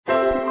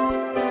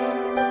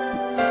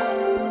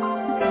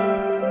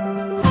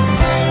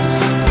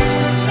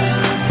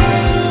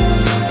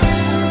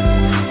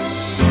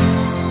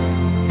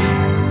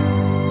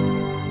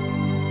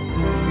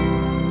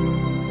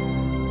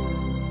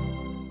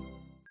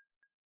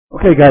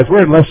Okay, guys,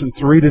 we're in lesson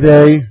 3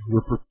 today.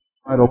 We're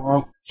right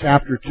along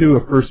chapter 2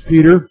 of 1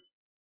 Peter.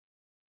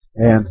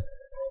 And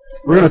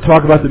we're going to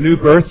talk about the new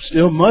birth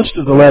still. Most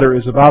of the letter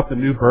is about the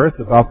new birth,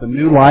 about the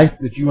new life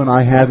that you and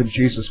I have in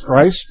Jesus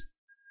Christ,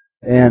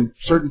 and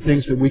certain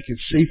things that we can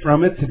see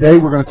from it. Today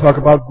we're going to talk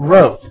about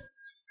growth,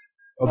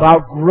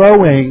 about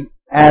growing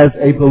as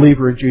a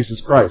believer in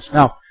Jesus Christ.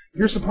 Now,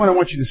 here's the point I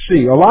want you to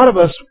see. A lot of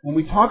us, when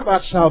we talk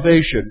about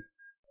salvation,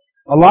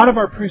 a lot of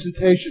our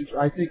presentations,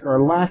 I think,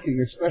 are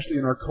lacking, especially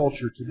in our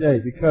culture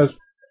today, because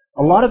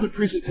a lot of the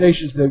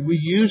presentations that we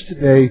use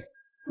today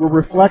were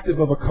reflective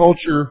of a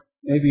culture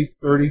maybe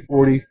 30,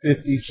 40,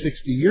 50,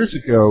 60 years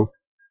ago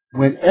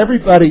when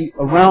everybody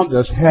around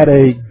us had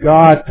a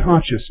God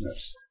consciousness.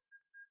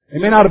 They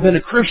may not have been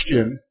a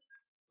Christian,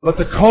 but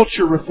the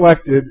culture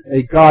reflected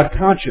a God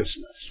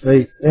consciousness.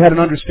 They had an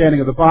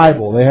understanding of the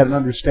Bible. They had an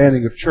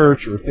understanding of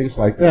church or things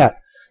like that.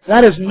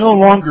 That is no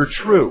longer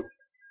true.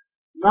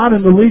 Not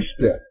in the least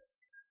bit.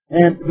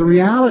 And the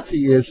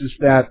reality is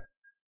that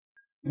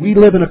we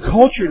live in a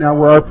culture now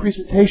where our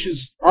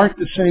presentations aren't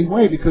the same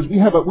way because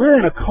we're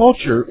in a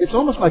culture, it's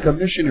almost like a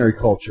missionary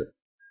culture.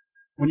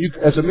 When you,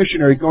 as a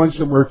missionary, going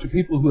somewhere to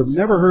people who have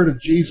never heard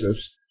of Jesus,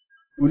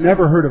 who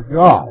never heard of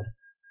God,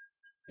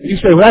 and you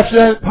say, well,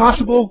 that's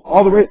possible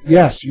all the way?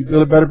 Yes, you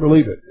better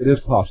believe it. It is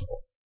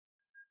possible.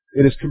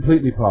 It is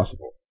completely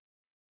possible.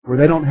 Where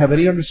they don't have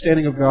any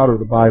understanding of God or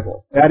the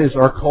Bible. That is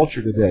our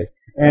culture today.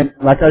 And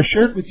like I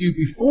shared with you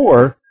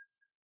before,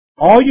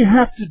 all you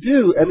have to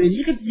do, I mean,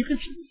 you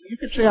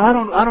could say, I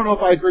don't know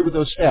if I agree with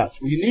those stats.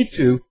 Well, you need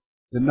to.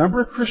 The number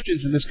of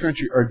Christians in this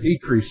country are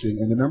decreasing,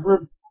 and the number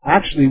of,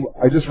 actually,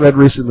 I just read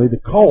recently, the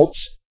cults,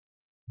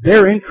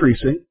 they're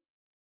increasing,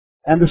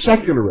 and the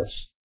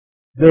secularists,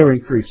 they're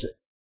increasing.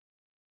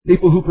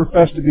 People who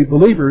profess to be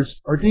believers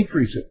are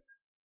decreasing.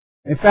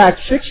 In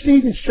fact,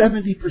 60 to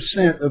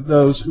 70% of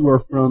those who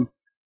are from,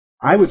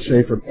 I would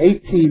say, from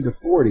 18 to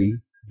 40,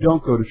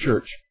 don't go to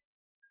church.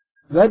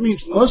 That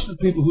means most of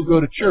the people who go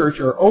to church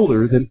are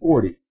older than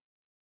 40.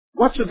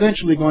 What's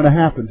eventually going to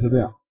happen to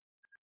them?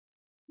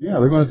 Yeah,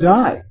 they're going to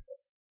die.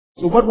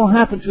 So what will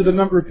happen to the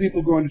number of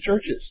people going to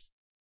churches?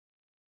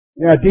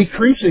 Yeah,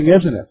 decreasing,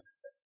 isn't it?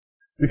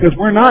 Because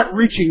we're not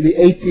reaching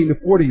the 18 to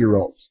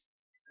 40-year-olds.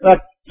 In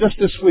fact, just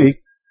this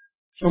week,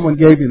 someone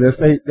gave me this.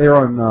 They're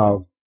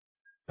on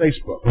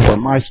Facebook or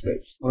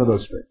MySpace, one of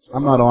those things.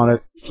 I'm not on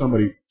it.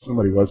 Somebody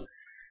was.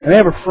 And they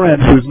have a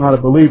friend who's not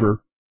a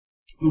believer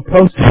who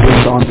posted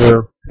this on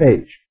their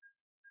page.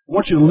 I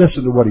want you to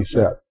listen to what he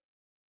said.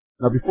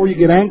 Now, before you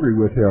get angry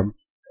with him,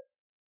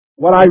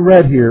 what I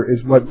read here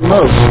is what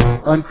most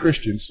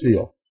un-Christians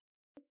feel.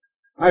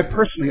 I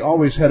personally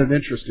always had an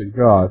interest in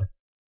God,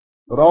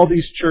 but all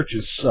these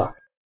churches suck.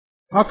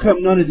 How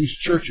come none of these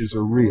churches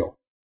are real?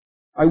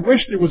 I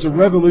wish there was a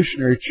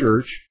revolutionary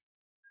church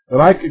that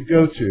I could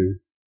go to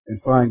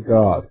and find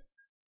God.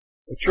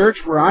 A church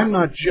where I'm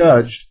not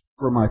judged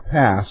for my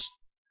past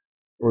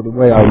or the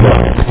way I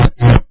look.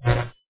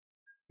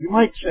 You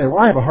might say, well,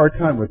 I have a hard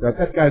time with that.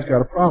 That guy's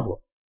got a problem.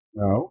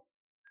 No.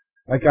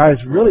 That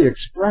guy's really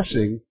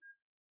expressing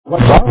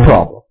what's our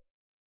problem.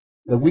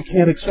 That we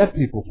can't accept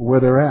people for where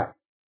they're at.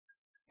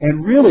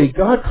 And really,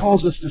 God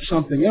calls us to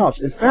something else.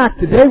 In fact,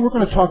 today we're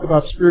going to talk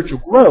about spiritual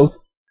growth.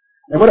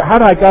 And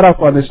how I got up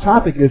on this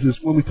topic is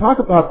when we talk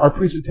about our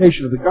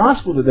presentation of the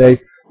gospel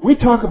today, we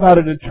talk about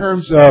it in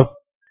terms of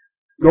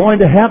going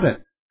to heaven.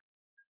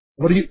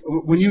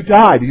 When you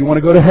die, do you want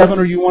to go to heaven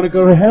or do you want to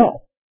go to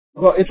hell?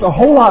 Well, it's a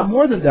whole lot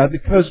more than that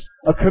because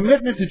a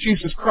commitment to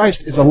Jesus Christ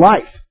is a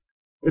life.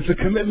 It's a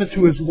commitment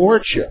to His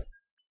Lordship.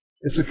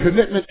 It's a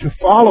commitment to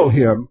follow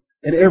Him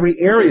in every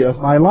area of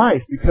my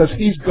life because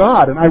He's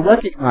God and I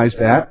recognize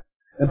that.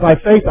 And by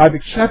faith I've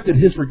accepted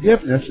His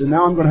forgiveness and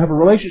now I'm going to have a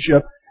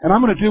relationship and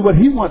I'm going to do what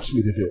He wants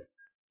me to do.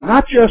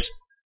 Not just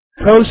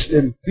coast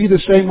and be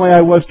the same way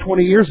I was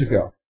 20 years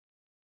ago,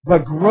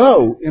 but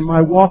grow in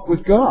my walk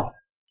with God.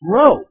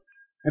 Grow.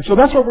 And so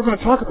that's what we're going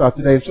to talk about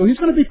today. And so he's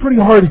going to be pretty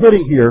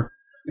hard-hitting here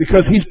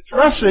because he's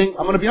addressing,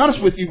 I'm going to be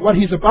honest with you, what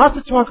he's about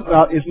to talk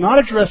about is not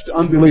addressed to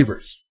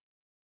unbelievers.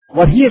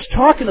 What he is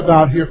talking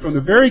about here from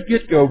the very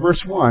get-go,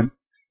 verse 1,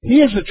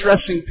 he is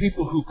addressing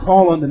people who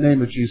call on the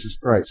name of Jesus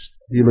Christ,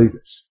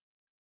 believers.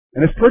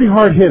 And it's pretty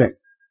hard-hitting.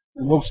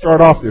 And we'll start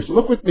off there. So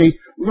look with me.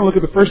 We're going to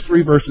look at the first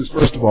 3 verses,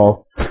 first of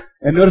all.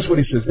 And notice what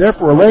he says.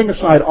 Therefore, laying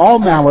aside all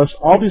malice,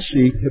 all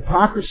deceit,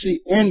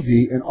 hypocrisy,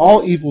 envy, and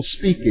all evil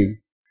speaking,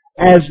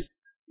 as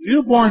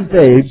newborn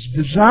babes,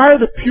 desire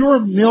the pure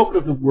milk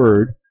of the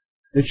Word,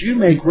 that you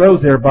may grow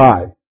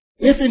thereby,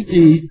 if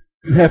indeed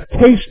you have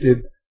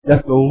tasted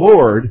that the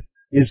Lord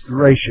is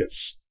gracious.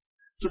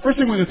 So the first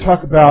thing we're going to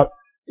talk about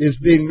is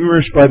being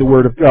nourished by the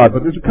Word of God.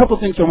 But there's a couple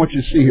of things I want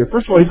you to see here.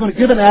 First of all, he's going to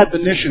give an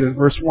admonition in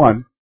verse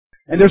 1.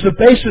 And there's a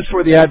basis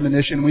for the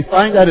admonition. We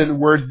find that in the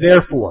word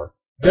therefore.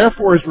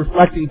 Therefore is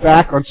reflecting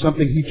back on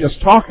something he just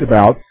talked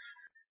about.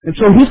 And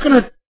so he's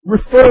going to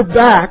refer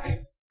back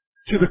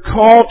to the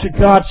call to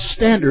God's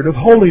standard of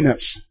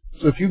holiness.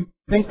 So if you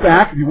think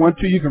back, if you want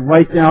to, you can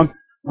write down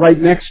right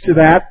next to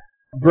that,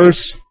 verse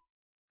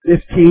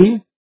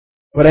 15.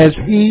 But as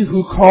He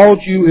who called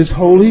you is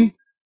holy,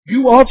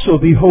 you also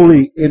be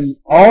holy in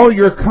all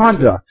your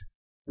conduct.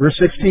 Verse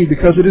 16,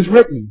 because it is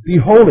written, be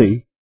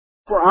holy,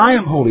 for I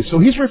am holy. So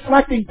He's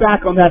reflecting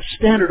back on that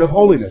standard of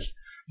holiness.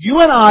 You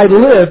and I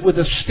live with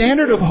a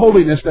standard of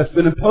holiness that's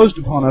been imposed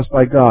upon us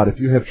by God if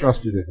you have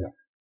trusted in Him.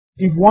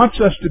 He wants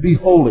us to be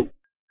holy.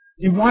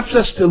 He wants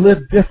us to live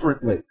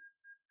differently.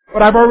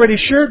 But I've already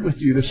shared with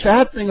you, the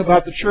sad thing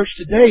about the church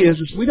today is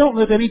we don't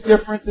live any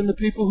different than the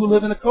people who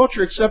live in the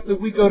culture except that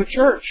we go to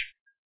church.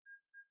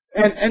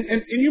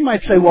 And you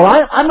might say, well,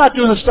 I'm not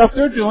doing the stuff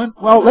they're doing.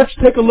 Well, let's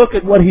take a look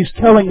at what He's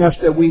telling us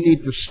that we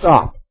need to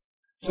stop.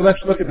 So let's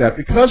look at that.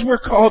 Because we're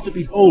called to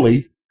be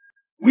holy,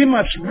 we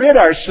must rid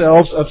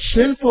ourselves of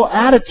sinful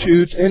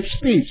attitudes and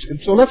speech. And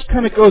so let's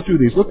kind of go through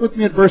these. Look with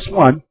me at verse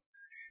 1.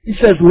 He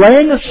says,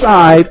 laying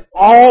aside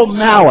all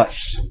malice.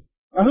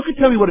 Now, who can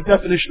tell me what a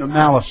definition of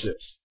malice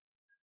is?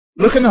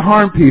 Looking to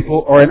harm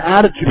people or an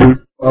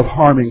attitude of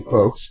harming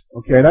folks.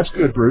 Okay, that's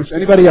good, Bruce.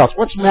 Anybody else?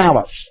 What's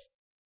malice?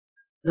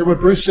 Hear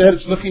what Bruce said?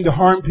 It's looking to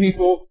harm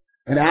people,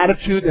 an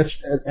attitude that's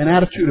an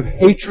attitude of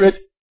hatred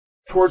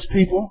towards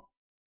people.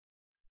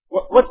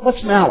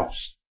 What's malice?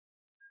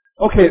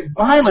 Okay,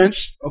 violence,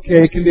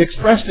 okay, it can be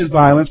expressed in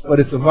violence,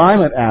 but it's a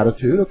violent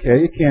attitude.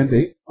 Okay, it can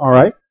be. All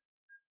right.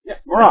 Yeah,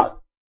 Murad.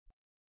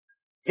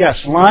 Yes,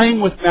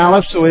 lying with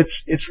malice, so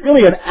it's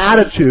really an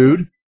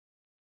attitude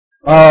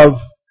of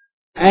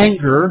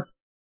anger,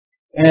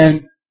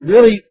 and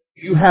really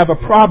you have a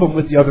problem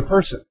with the other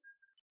person.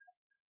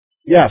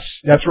 Yes,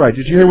 that's right.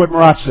 Did you hear what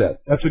Marat said?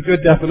 That's a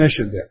good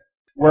definition there.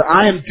 Where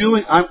I'm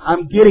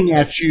getting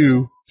at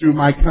you through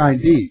my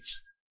kind deeds.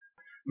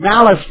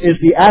 Malice is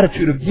the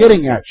attitude of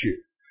getting at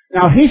you.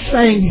 Now he's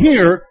saying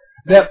here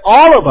that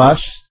all of us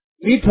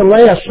need to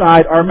lay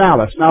aside our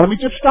malice. Now let me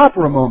just stop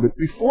for a moment.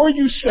 Before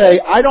you say,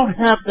 I don't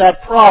have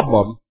that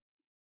problem,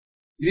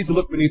 you need to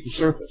look beneath the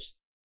surface.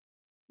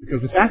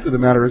 Because the fact of the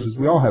matter is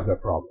we all have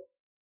that problem.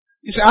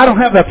 You say, I don't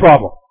have that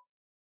problem.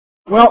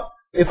 Well,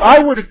 if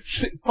I were to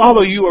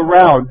follow you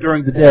around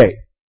during the day,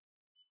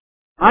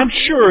 I'm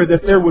sure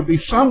that there would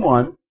be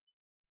someone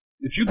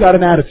that you got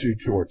an attitude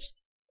towards.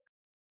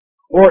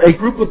 Or a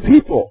group of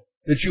people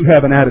that you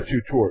have an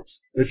attitude towards,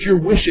 that you're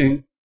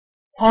wishing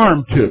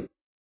harm to.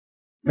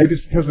 Maybe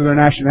it's because of their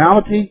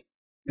nationality,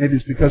 maybe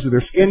it's because of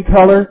their skin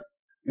color,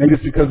 maybe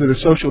it's because of their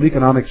social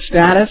economic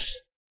status.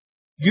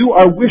 You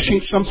are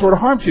wishing some sort of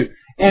harm to.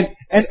 And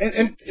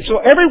so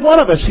every one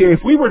of us here,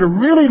 if we were to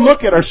really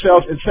look at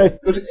ourselves and say,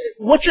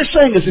 what you're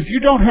saying is if you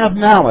don't have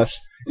malice,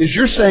 is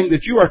you're saying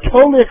that you are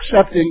totally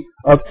accepting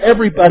of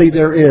everybody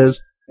there is,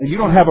 and you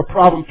don't have a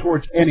problem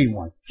towards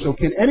anyone. So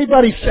can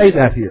anybody say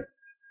that here?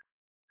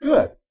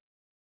 Good.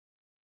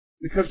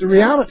 Because the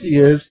reality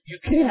is, you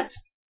can't.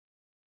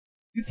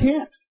 You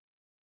can't.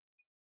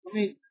 I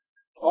mean,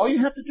 all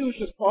you have to do is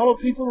just follow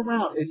people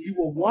around, and you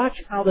will watch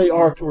how they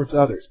are towards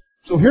others.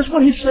 So here's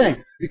what he's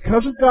saying.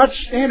 Because of God's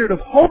standard of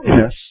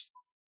holiness,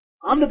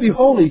 I'm to be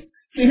holy.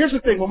 See, here's the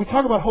thing. When we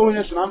talk about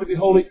holiness and I'm to be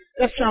holy,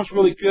 that sounds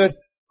really good,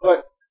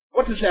 but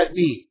what does that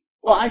mean?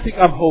 Well, I think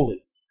I'm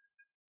holy.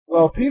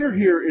 Well, Peter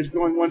here is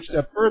going one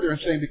step further and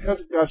saying because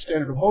of God's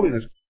standard of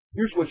holiness,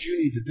 here's what you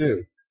need to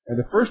do. And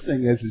the first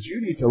thing is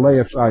you need to lay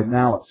aside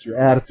malice, your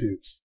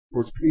attitudes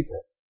towards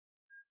people.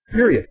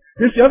 Period.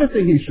 Here's the other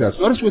thing he says.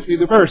 Notice with me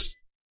the verse.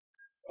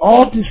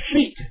 All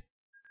deceit.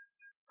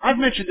 I've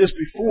mentioned this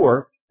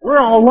before. We're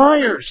all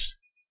liars.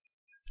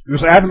 You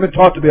say, I haven't been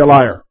taught to be a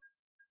liar.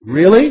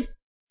 Really?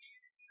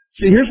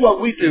 See, here's what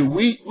we do.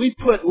 We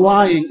put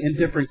lying in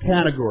different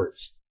categories.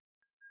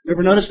 You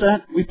ever notice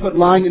that? We put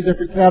lying in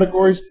different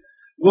categories.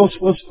 We'll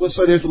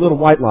say there's a little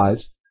white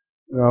lies,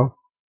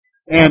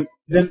 and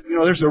then,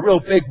 there's the real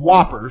big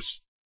whoppers.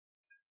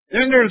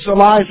 Then there's the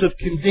lies of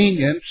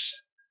convenience.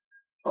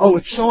 Oh,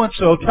 it's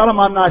so-and-so. Tell them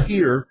I'm not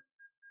here.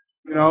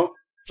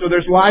 So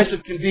there's lies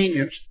of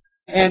convenience.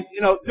 And,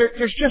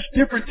 there's just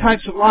different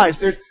types of lies.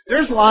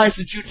 There's lies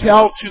that you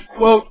tell to,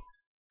 quote,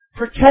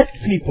 protect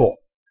people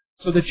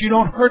so that you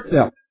don't hurt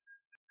them.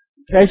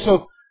 Okay,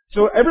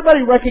 so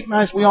everybody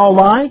recognize we all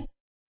lie?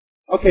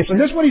 Okay, so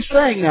here's what he's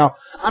saying now.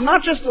 I'm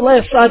not just to lay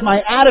aside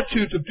my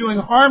attitudes of doing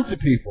harm to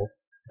people.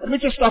 Let me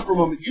just stop for a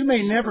moment. You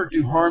may never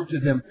do harm to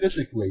them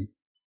physically,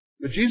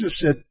 but Jesus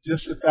said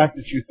just the fact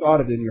that you thought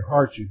it in your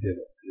heart, you did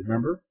it.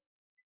 Remember?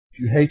 If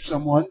you hate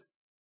someone,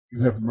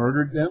 you have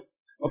murdered them.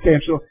 Okay,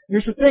 and so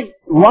here's the thing.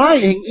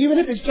 Lying, even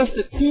if it's just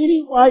a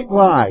teeny white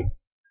lie,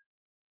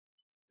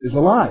 is a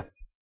lie.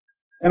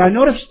 And I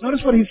notice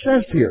what he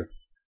says here.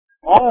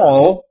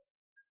 All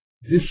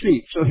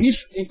deceit. So he's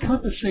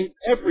encompassing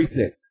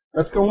everything.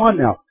 Let's go on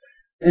now.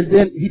 And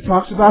then he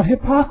talks about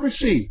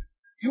hypocrisy.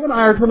 You and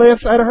I are to lay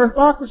aside our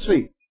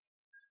hypocrisy.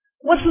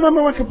 What's the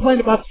number one complaint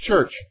about the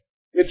church?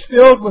 It's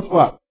filled with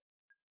what?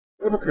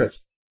 Hypocrites.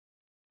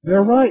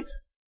 They're right.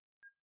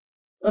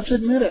 Let's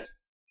admit it.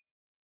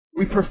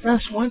 We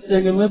profess one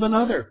thing and live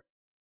another.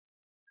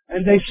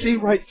 And they see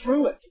right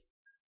through it.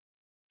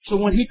 So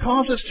when he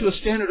calls us to a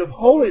standard of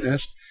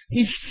holiness,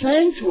 he's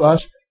saying to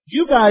us,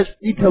 you guys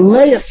need to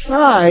lay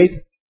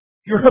aside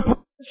your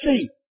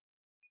hypocrisy.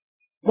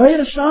 Lay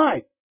it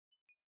aside.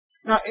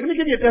 Now, let me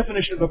give you a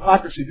definition of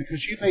hypocrisy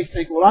because you may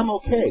think, well, I'm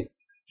okay.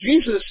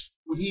 Jesus,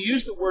 when he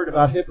used the word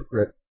about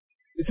hypocrite,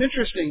 it's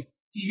interesting.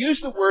 He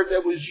used the word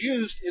that was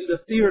used in the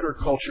theater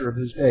culture of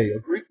his day, a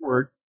Greek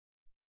word.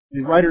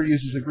 The writer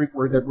uses a Greek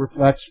word that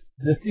reflects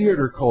the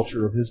theater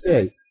culture of his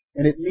day,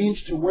 and it means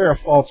to wear a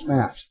false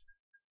mask.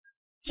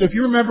 So if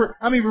you remember,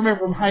 how many remember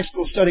from high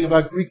school studying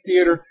about Greek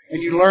theater,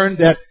 and you learned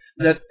that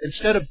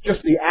instead of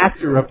just the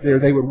actor up there,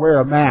 they would wear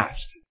a mask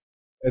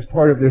as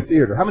part of their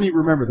theater? How many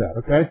remember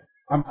that, okay?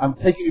 I'm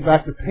taking you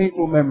back to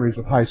painful memories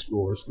of high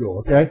school or school,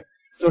 okay?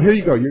 So here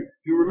you go.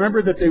 You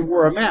remember that they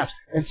wore a mask.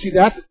 And see,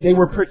 that they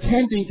were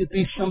pretending to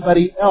be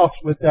somebody else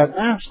with that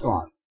mask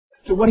on.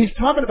 So what he's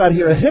talking about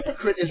here, a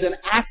hypocrite is an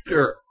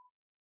actor.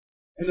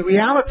 And the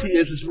reality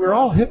is we're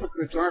all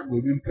hypocrites, aren't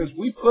we? Because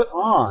we put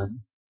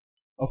on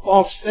a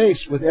false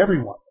face with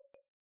everyone.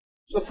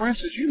 So for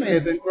instance, you may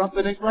have been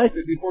grumping and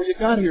griping before you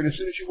got here, and as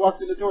soon as you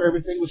walked in the door,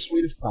 everything was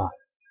sweet as pie.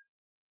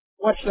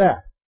 What's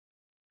that?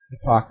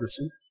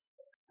 Hypocrisy.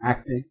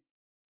 Acting.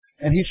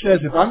 And he says,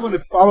 if I'm going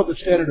to follow the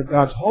standard of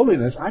God's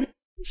holiness, I need to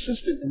be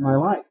consistent in my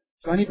life.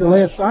 So I need to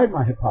lay aside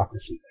my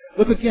hypocrisy.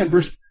 Look again,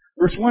 verse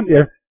 1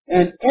 there.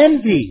 And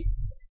envy.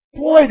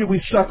 Boy, do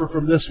we suffer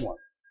from this one.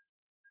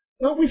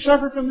 Don't we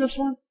suffer from this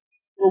one?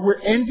 Where we're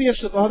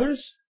envious of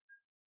others?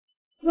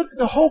 Look,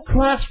 the whole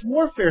class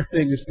warfare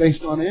thing is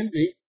based on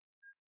envy.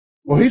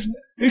 Well,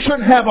 he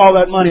shouldn't have all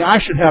that money. I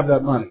should have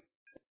that money.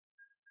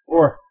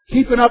 Or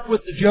keeping up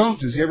with the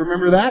Joneses. You ever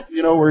remember that?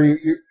 You know, where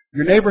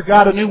your neighbor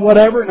got a new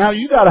whatever, now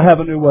you got to have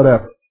a new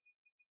whatever.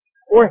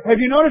 Or have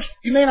you noticed,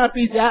 you may not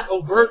be that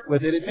overt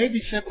with it. It may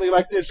be simply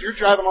like this. You're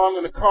driving along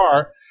in a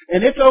car,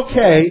 and it's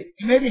okay.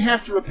 You maybe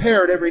have to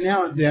repair it every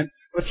now and then.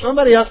 But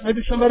somebody else,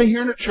 maybe somebody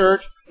here in the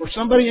church, or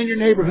somebody in your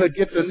neighborhood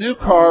gets a new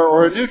car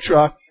or a new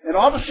truck, and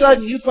all of a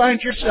sudden you find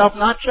yourself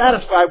not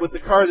satisfied with the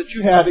car that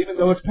you have, even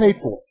though it's paid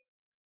for.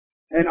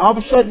 And all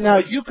of a sudden now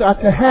you've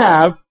got to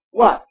have,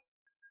 what?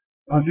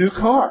 A new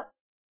car.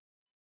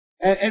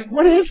 And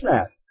what is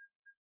that?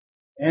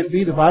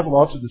 Envy, the Bible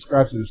also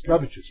describes it as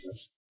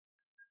covetousness.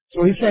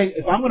 So he's saying,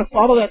 if I'm going to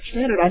follow that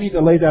standard, I need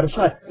to lay that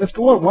aside. Let's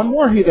go on. One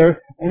more here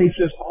there, and he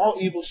says, all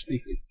evil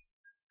speaking.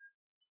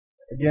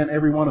 Again,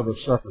 every one of us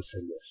suffers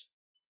from this.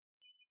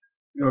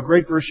 You know, a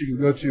great verse you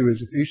can go to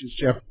is Ephesians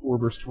chapter 4,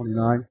 verse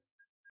 29.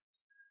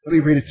 Let me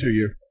read it to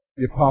you.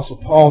 The Apostle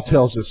Paul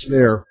tells us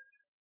there,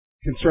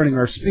 concerning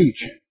our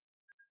speech,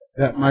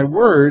 that my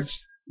words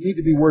need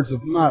to be words of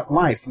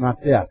life,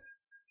 not death.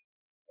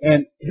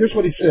 And here's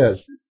what he says.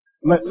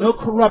 Let no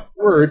corrupt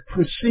word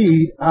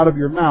proceed out of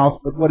your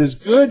mouth, but what is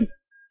good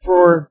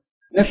for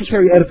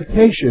necessary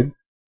edification,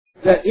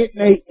 that it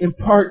may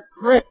impart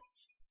grace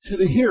to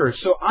the hearer.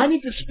 So I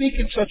need to speak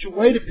in such a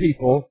way to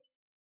people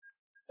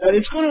that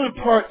it's going to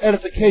impart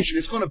edification.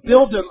 It's going to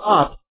build them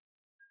up,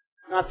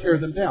 not tear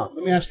them down.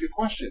 Let me ask you a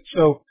question.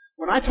 So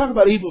when I talk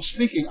about evil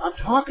speaking, I'm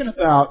talking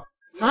about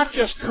not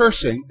just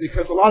cursing,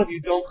 because a lot of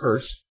you don't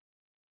curse.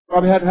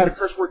 Probably haven't had a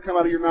curse word come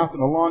out of your mouth in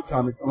a long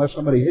time unless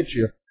somebody hits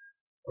you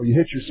or you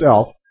hit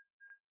yourself.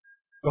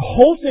 The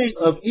whole thing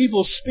of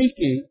evil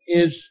speaking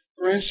is,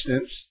 for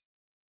instance,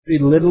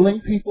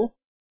 belittling people.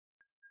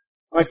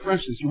 Like, for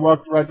instance, you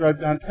drive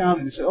downtown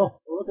and you say, oh,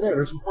 well, look at that,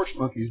 there's some porch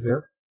monkeys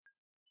there.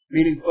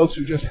 Meaning folks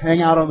who just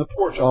hang out on the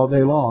porch all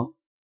day long.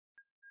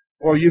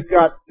 Or you've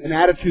got an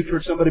attitude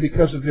towards somebody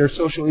because of their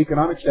social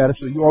economic status,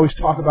 so you always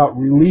talk about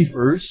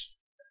relievers.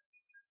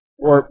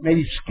 Or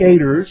maybe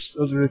skaters.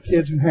 Those are the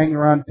kids who hang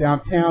around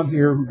downtown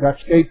here who've got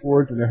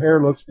skateboards and their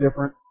hair looks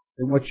different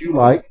than what you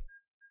like.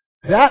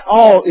 That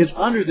all is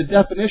under the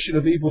definition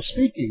of evil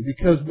speaking,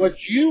 because what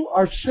you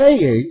are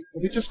saying,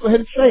 let me just go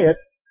ahead and say it,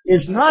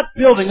 is not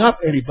building up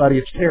anybody,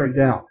 it's tearing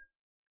down.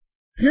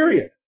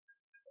 Period.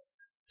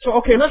 So,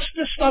 okay, let's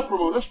just stop for a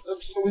moment.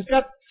 So we've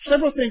got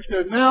several things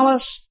there.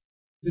 Malice,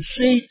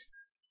 deceit,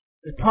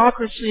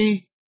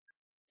 hypocrisy,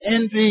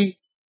 envy,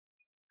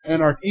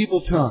 and our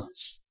evil tongues.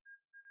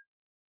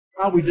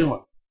 How are we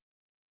doing?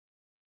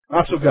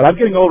 Not so good. I'm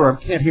getting older.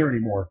 I can't hear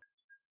anymore.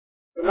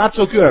 But not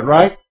so good,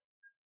 right?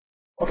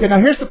 Okay, now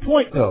here's the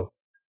point, though.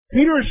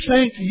 Peter is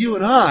saying to you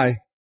and I,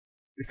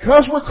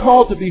 because we're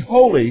called to be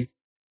holy,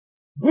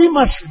 we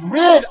must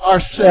rid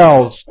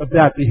ourselves of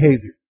that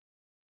behavior.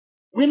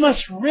 We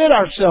must rid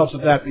ourselves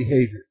of that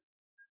behavior.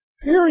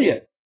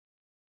 Period.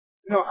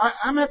 You know,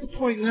 I'm at the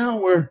point now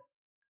where,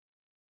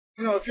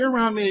 you know, if you're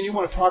around me and you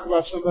want to talk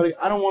about somebody,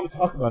 I don't want to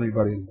talk about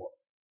anybody anymore.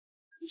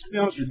 Just to be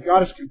honest with you,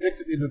 God has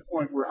convicted me to the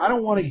point where I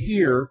don't want to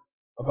hear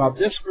about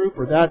this group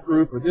or that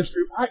group or this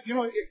group.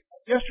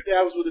 Yesterday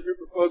I was with a group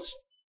of folks,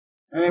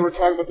 and they were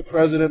talking about the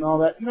president and all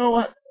that. You know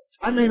what?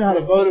 I may not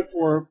have voted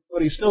for him,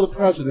 but he's still the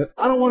president.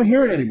 I don't want to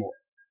hear it anymore.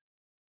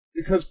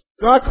 Because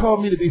God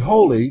called me to be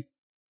holy.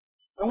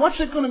 And what's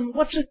it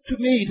to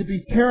me to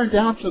be tearing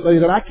down somebody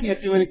that I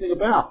can't do anything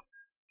about?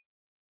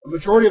 The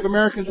majority of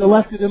Americans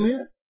elected him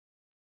in.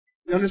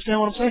 You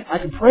understand what I'm saying? I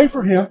can pray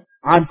for him.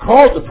 I'm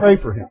called to pray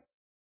for him.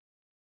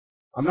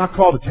 I'm not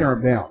called to tear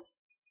him down.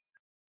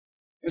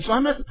 And so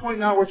I'm at the point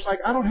now where it's like,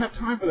 I don't have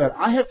time for that.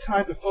 I have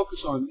time to focus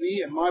on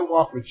me and my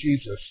walk with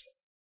Jesus.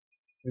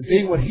 and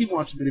being what He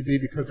wants me to be,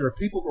 because there are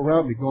people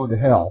around me going to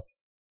hell.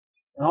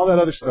 And all that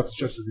other stuff is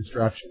just a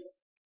distraction.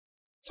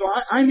 So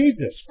I need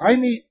this.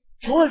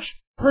 George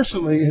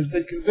personally has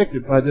been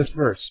convicted by this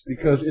verse,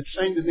 because it's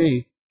saying to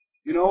me,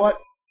 you know what,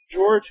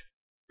 George,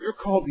 you're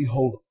called to be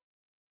holy.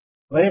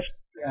 Lay aside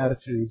your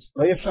attitudes.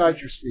 Lay aside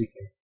your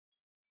speaking.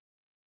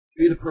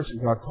 Be the person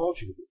God called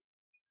you to be.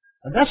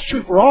 And that's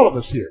true for all of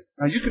us here.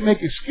 Now, you can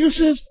make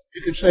excuses.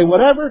 You can say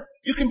whatever.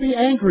 You can be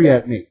angry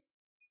at me.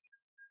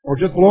 Or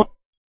just blow.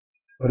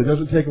 But it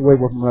doesn't take away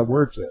what my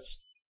word says.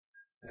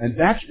 And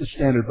that's the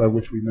standard by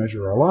which we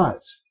measure our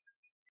lives.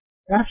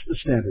 That's the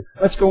standard.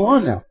 Let's go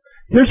on now.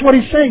 Here's what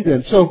he's saying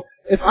then. So,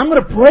 if I'm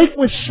going to break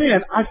with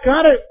sin, I've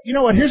got to, you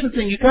know what, here's the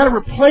thing. You've got to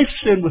replace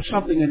sin with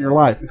something in your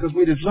life. Because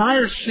we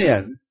desire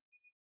sin.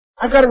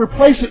 I've got to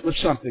replace it with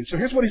something. So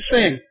here's what he's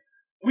saying.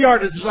 We are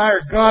to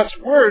desire God's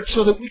Word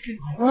so that we can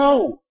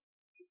grow.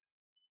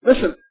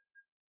 Listen,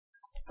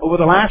 over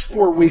the last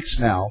 4 weeks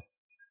now,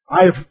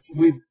 as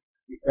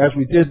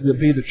we did the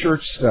Be the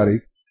Church study,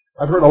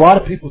 I've heard a lot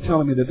of people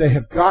telling me that they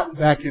have gotten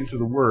back into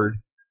the Word.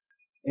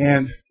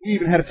 And we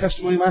even had a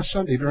testimony last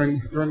Sunday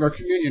during our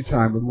communion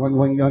time with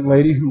one young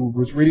lady who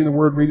was reading the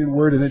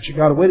Word, and then she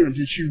got away and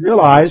she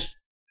realized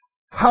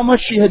how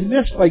much she had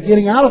missed by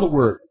getting out of the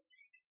Word.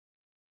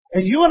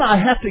 And you and I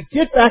have to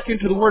get back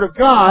into the Word of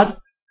God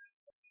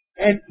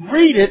and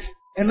read it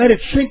and let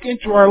it sink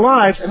into our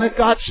lives and let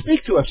God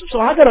speak to us. And so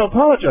I got to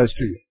apologize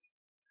to you.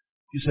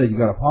 You say, you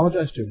got to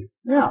apologize to me?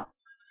 Yeah.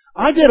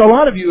 I did a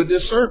lot of you a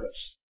disservice.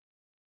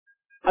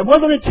 I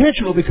wasn't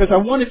intentional because I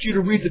wanted you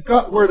to read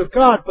the Word of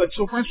God, but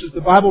so for instance,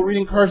 the Bible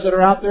reading cards that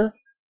are out there,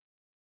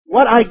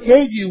 what I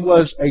gave you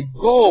was a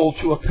goal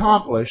to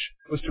accomplish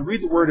was to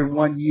read the Word in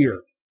 1 year.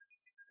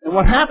 And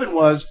what happened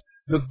was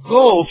the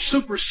goal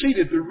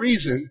superseded the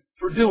reason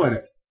for doing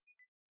it.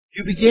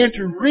 You began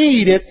to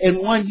read it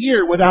in 1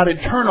 year without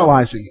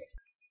internalizing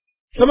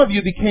it. Some of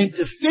you became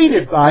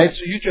defeated by it,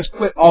 so you just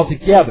quit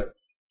altogether.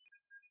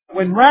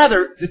 When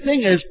rather, the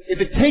thing is, if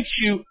it takes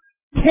you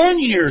 10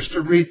 years to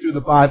read through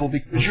the Bible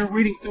because you're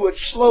reading through it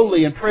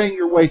slowly and praying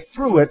your way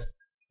through it,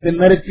 then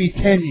let it be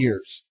 10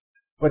 years.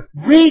 But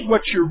read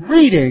what you're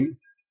reading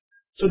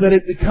so that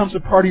it becomes a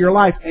part of your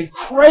life and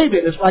crave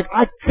it. It's like,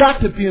 I've got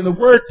to be in the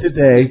Word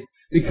today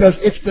because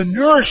it's the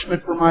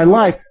nourishment for my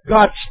life.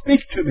 God,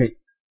 speak to me.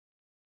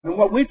 And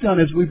what we've done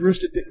is we've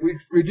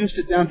reduced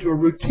it down to a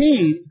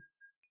routine.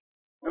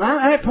 And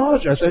I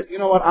apologize. You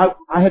know what?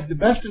 I had the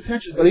best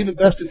intentions, but even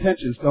best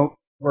intentions don't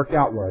work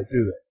out right,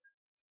 do they?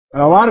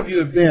 And a lot of you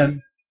have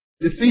been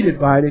defeated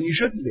by it, and you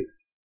shouldn't be.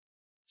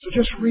 So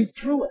just read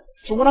through it.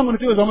 So what I'm going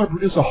to do is I'm going to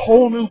produce a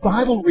whole new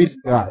Bible reading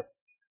guide.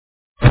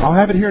 I'll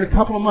have it here in a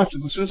couple of months,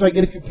 and as soon as I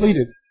get it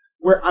completed,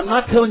 where I'm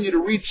not telling you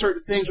to read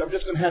certain things, I'm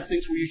just going to have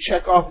things where you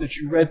check off that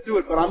you read through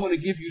it, but I'm going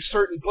to give you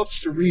certain books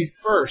to read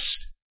first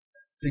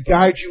to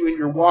guide you in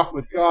your walk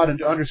with God and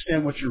to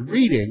understand what you're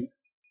reading.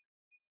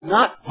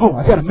 Not,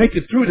 I've got to make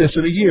it through this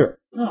in a year.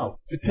 No,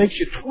 if it takes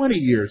you 20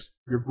 years,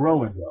 you're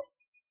growing, though.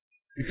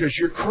 Because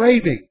you're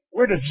craving.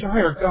 We're to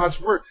desire God's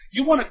Word.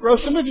 You want to grow.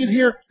 Some of you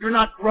here, you're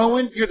not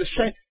growing. You're the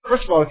same.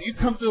 First of all, if you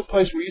come to a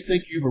place where you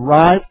think you've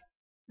arrived,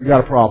 you've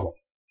got a problem.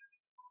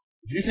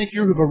 If you think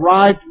you've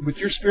arrived with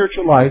your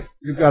spiritual life,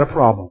 you've got a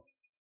problem.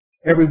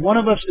 Every one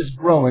of us is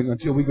growing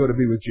until we go to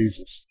be with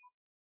Jesus.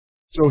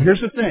 So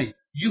here's the thing.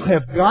 You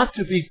have got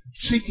to be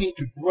seeking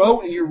to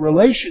grow in your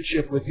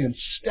relationship with Him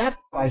step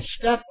by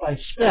step by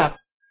step.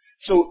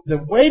 So the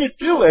way to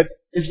do it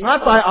is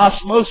not by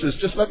osmosis,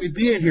 just let me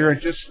be in here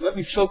and just let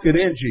me soak it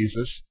in,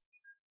 Jesus.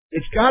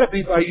 It's got to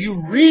be by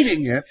you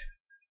reading it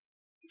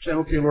and saying,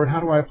 okay, Lord, how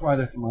do I apply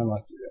that to my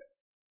life today?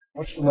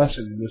 What's the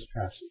lesson in this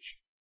passage?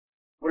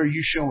 What are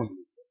you showing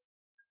me?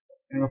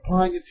 And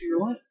applying it to your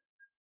life.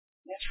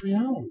 That's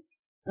reality.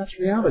 That's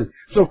reality.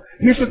 So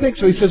here's the thing.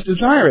 So he says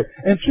desire it.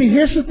 And see,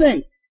 here's the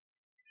thing.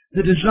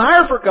 The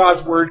desire for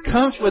God's Word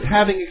comes with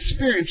having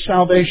experienced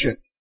salvation.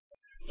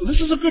 So this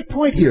is a good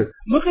point here.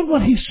 Look at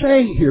what he's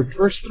saying here,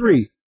 verse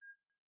 3.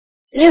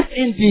 If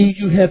indeed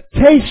you have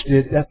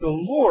tasted that the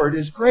Lord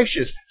is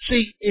gracious.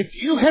 See, if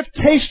you have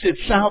tasted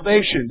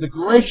salvation, the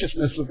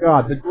graciousness of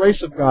God, the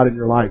grace of God in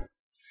your life,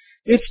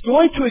 it's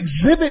going to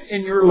exhibit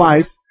in your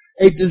life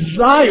a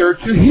desire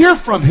to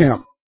hear from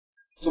Him.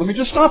 So let me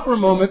just stop for a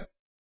moment.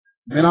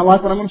 You may not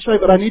like what I'm going to say,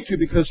 but I need to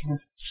because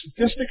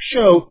statistics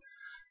show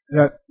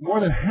that more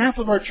than half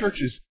of our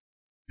churches,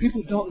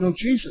 people don't know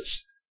Jesus.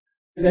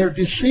 And they're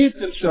deceived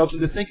themselves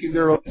into thinking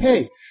they're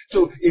okay.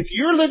 So if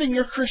you're living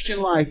your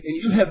Christian life and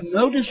you have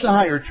no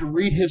desire to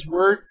read His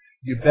Word,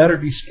 you better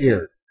be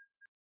scared.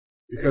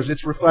 Because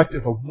it's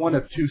reflective of one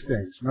of two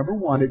things. Number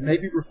one, it may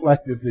be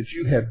reflective that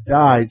you have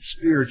died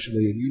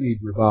spiritually and you need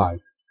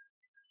revived.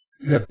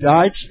 You have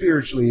died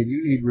spiritually and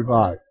you need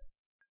revived.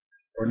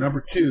 Or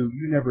number two,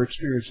 you never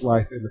experienced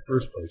life in the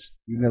first place.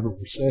 You never were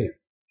saved.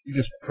 You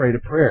just prayed a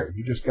prayer.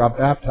 You just got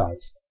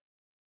baptized.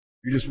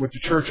 You just went to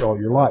church all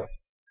your life.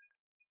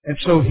 And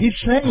so he's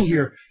saying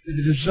here that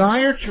the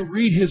desire to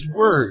read His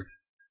Word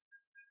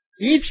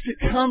needs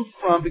to come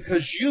from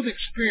because you've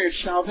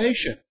experienced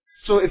salvation.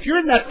 So if you're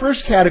in that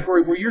first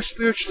category where you're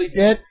spiritually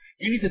dead,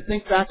 you need to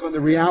think back on the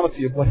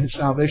reality of what His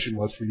salvation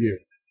was for you.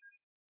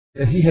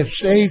 That He has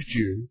saved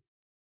you,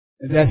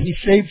 and that He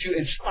saved you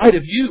in spite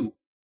of you.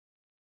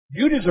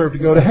 You deserve to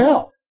go to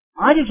hell.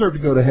 I deserve to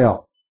go to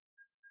hell.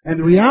 And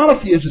the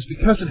reality is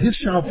because of His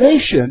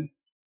salvation,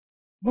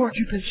 Lord,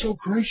 you've been so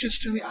gracious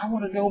to me. I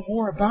want to know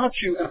more about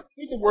you. And I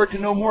need the Word to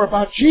know more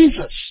about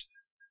Jesus,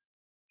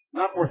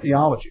 not more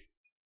theology.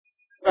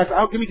 In fact,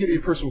 let me give you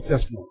a personal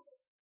testimony.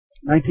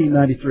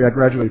 1993, I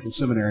graduated from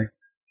seminary,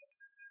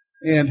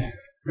 and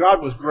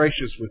God was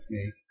gracious with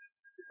me.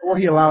 Before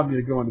He allowed me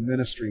to go into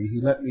ministry,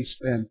 He let me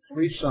spend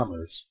 3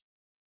 summers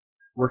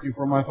working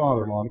for my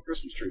father-in-law on a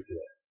Christmas tree today.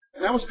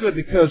 And that was good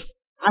because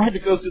I had to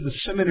go through the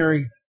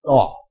seminary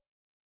thaw.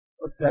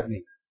 What's that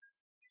mean?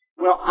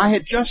 Well, I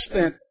had just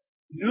spent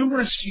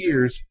numerous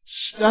years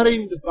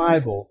studying the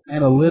Bible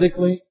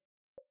analytically,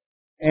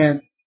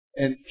 and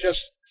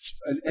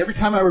every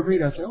time I would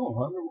read, I'd say, oh,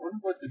 I wonder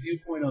what the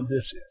viewpoint on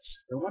this is.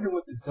 I wonder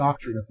what the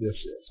doctrine of this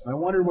is. I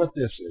wonder what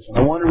this is. And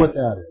I wonder what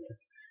that is.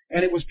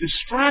 And it was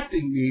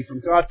distracting me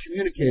from God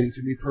communicating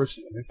to me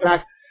personally. In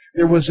fact,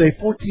 there was a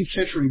 14th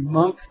century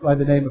monk by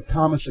the name of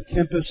Thomas à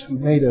Kempis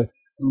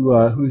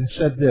who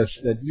said this,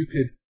 that you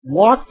could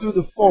walk through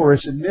the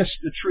forest and miss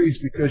the trees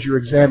because you're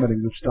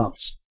examining the stumps.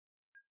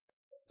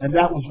 And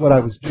that was what I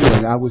was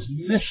doing. I was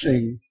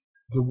missing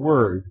the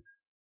Word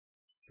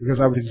because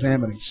I was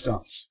examining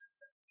stumps.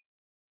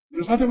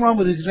 There's nothing wrong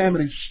with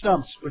examining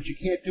stumps, but you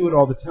can't do it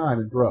all the time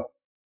and grow.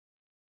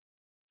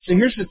 See,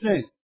 here's the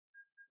thing.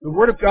 The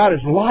Word of God is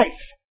life.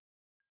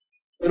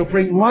 It'll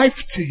bring life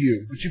to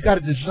you, but you've got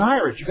to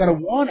desire it. You've got to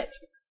want it.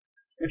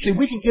 And see,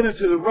 we can get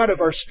into the rut of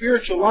our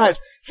spiritual lives.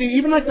 See,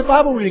 even like the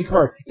Bible reading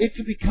card, it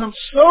can become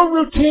so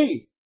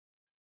routine.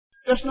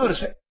 Just notice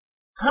it.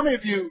 How many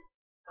of you,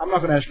 I'm not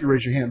going to ask you to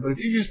raise your hand, but if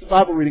you use the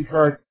Bible reading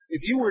card,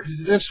 if you were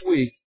to this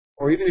week,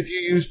 or even if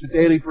you use the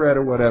Daily Bread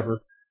or whatever,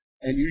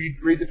 and you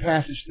read the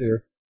passage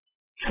there,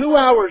 2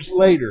 hours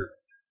later,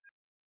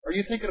 are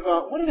you thinking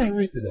about, what did I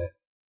read today?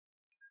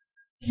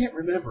 You can't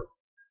remember.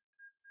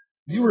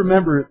 You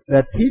remember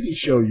that TV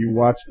show you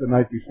watched the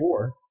night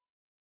before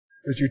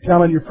because you're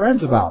telling your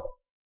friends about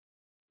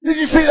it. Did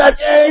you see that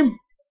game?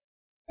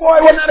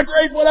 Boy, wasn't that a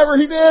great whatever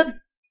he did?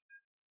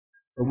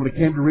 But when it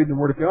came to reading the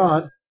Word of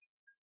God,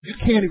 you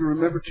can't even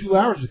remember 2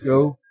 hours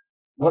ago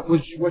what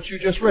you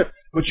just read.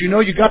 But you know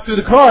you got through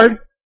the card.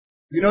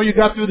 You know you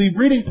got through the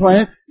reading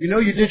plan. You know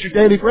you did your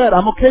daily bread.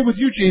 I'm okay with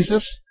you,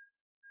 Jesus.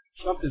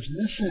 Something's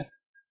missing.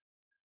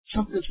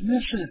 Something's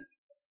missing.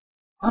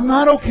 I'm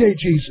not okay,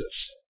 Jesus.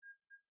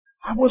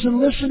 I wasn't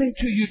listening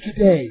to you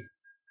today.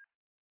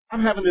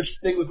 I'm having this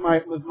thing with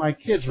my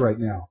kids right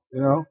now,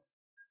 you know.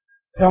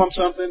 Tell them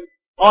something.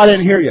 Oh, I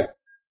didn't hear you.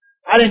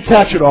 I didn't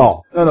catch it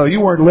all. No,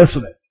 you weren't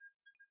listening.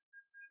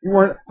 You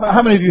weren't.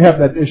 How many of you have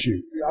that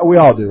issue? We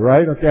all do,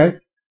 right? Okay.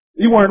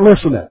 You weren't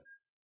listening.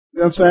 You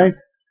know what I'm saying?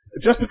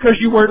 Just because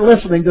you weren't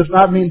listening does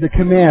not mean the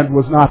command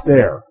was not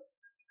there.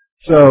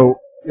 So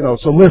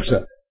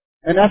listen.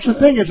 And that's the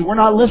thing, is we're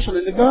not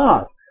listening to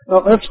God.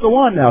 Well, let's go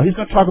on now. He's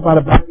going to talk about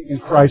abiding in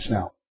Christ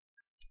now.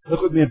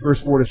 Look with me at verse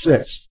 4 to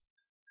 6.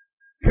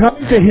 Come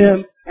to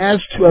Him as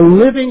to a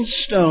living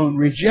stone,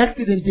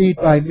 rejected indeed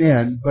by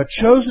men, but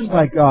chosen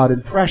by God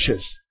and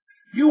precious.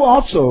 You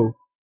also,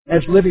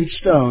 as living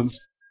stones,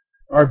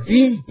 are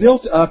being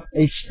built up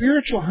a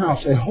spiritual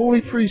house, a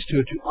holy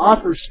priesthood, to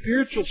offer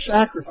spiritual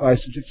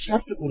sacrifices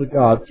acceptable to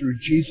God through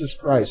Jesus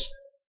Christ.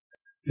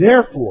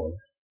 Therefore,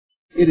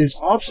 it is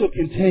also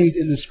contained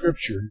in the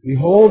Scripture,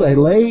 Behold, I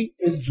lay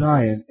in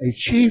Zion a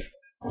chief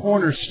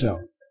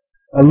cornerstone,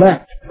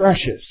 elect,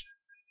 precious,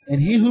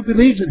 and he who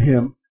believes in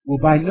Him will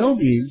by no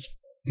means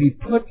be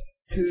put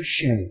to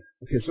shame.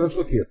 Okay, so let's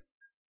look here.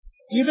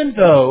 Even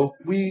though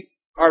we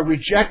are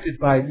rejected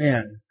by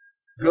men,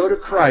 go to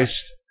Christ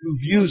who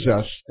views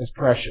us as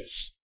precious.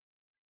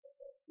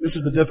 This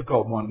is the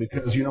difficult one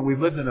because, we've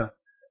lived in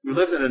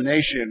a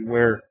nation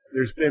where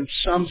there's been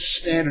some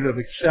standard of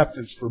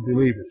acceptance for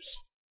believers.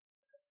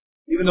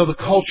 Even though the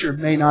culture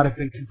may not have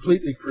been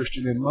completely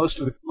Christian, and most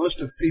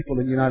of people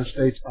in the United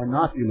States are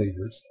not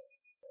believers,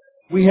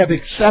 we have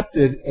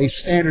accepted a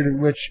standard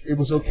in which it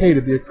was okay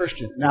to be a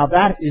Christian. Now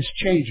that is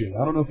changing.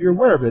 I don't know if you're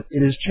aware of it.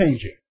 It is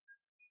changing.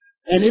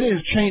 And it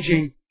is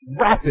changing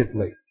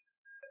rapidly.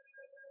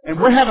 And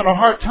we're having a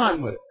hard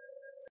time with it.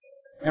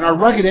 And our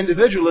rugged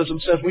individualism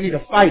says we need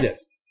to fight it.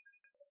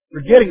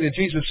 Forgetting that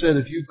Jesus said,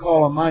 if you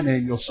call on my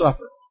name, you'll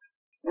suffer.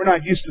 We're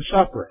not used to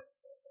suffering.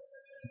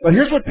 But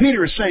here's what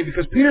Peter is saying,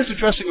 because Peter is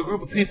addressing a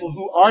group of people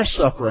who are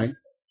suffering,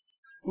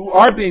 who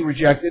are being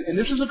rejected, and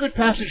this is a good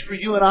passage for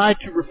you and I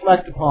to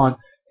reflect upon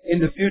in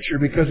the future,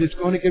 because it's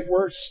going to get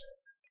worse.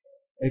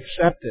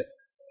 Accept it.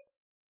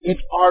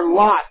 It's our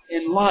lot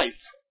in life.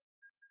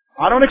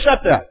 I don't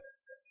accept that.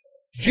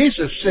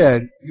 Jesus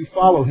said, you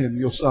follow Him,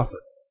 you'll suffer.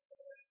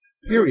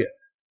 Period.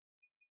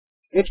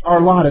 It's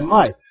our lot in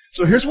life.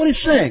 So here's what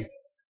he's saying.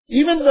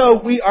 Even though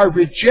we are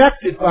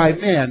rejected by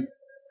men,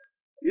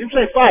 he didn't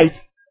say fight.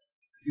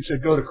 He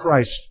said go to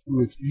Christ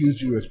who views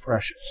you as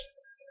precious.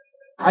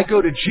 I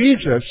go to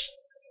Jesus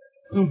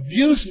who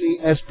views me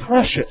as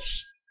precious,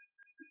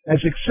 as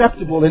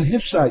acceptable in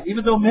His sight,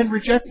 even though men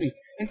reject me.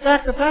 In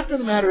fact, the fact of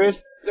the matter is,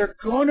 they're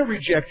going to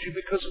reject you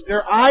because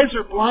their eyes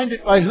are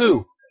blinded by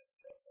who?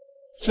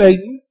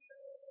 Satan.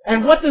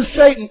 And what does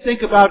Satan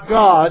think about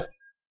God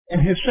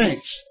and His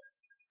saints?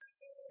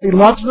 He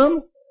loves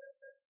them?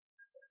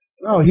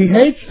 No, he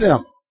hates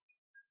them.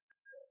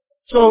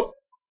 So,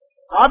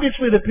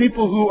 obviously the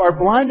people who are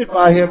blinded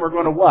by him are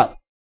going to what?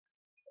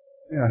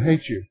 Yeah,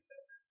 hate you.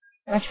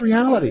 That's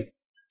reality.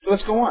 So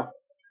let's go on.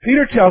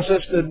 Peter tells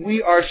us that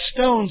we are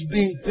stones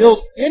being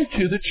built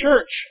into the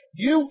church.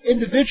 You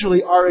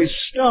individually are a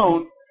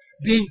stone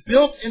being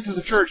built into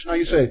the church. Now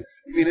you say,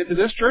 you mean into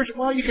this church?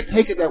 Well, you can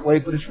take it that way,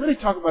 but it's really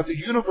talking about the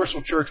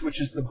universal church,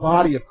 which is the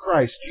body of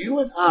Christ. You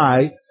and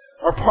I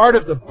are part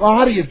of the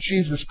body of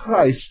Jesus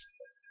Christ,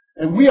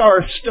 and we are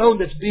a stone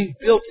that's being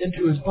built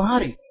into His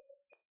body,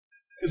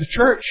 to the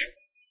church.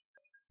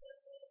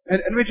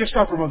 And let me just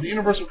stop for a moment. The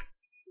universal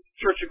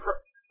church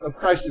of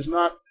Christ is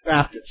not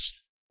Baptist,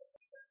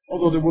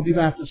 although there will be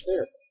Baptists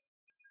there.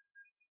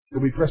 There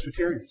will be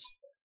Presbyterians.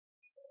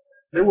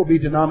 There will be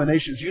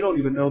denominations you don't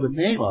even know the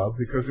name of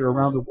because they're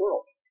around the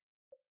world.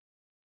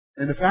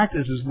 And the fact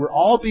is we're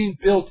all being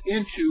built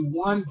into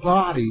one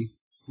body,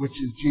 which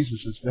is Jesus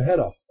is the head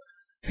of.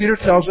 Peter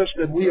tells us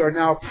that we are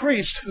now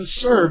priests who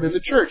serve in the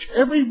church.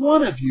 Every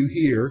one of you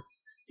here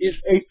is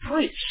a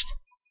priest.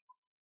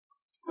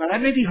 Now,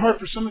 that may be hard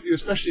for some of you,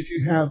 especially if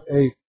you have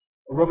a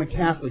Roman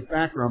Catholic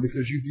background,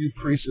 because you view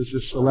priests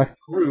as a select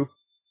group.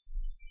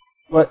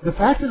 But the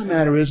fact of the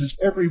matter is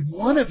every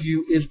one of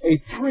you is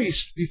a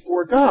priest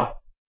before God.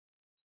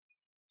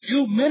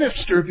 You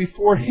minister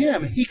before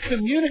Him. He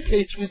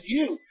communicates with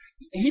you.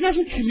 He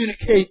doesn't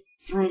communicate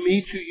through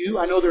me to you.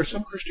 I know there are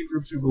some Christian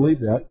groups who believe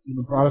that,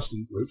 even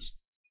Protestant groups,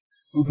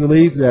 who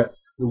believe that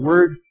the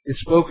Word is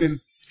spoken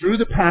through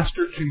the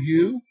pastor to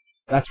you.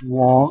 That's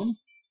wrong.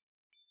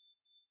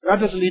 God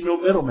doesn't need no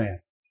middleman.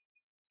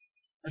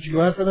 Aren't you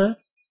glad for that?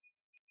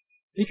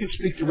 He can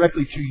speak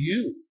directly to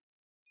you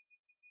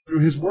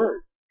through His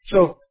Word.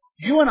 So,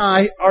 you and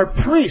I are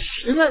priests.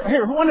 Isn't that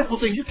a wonderful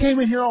thing? You came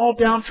in here all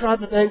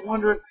downtrodden today,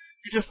 wondering,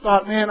 you just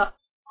thought, man, I'm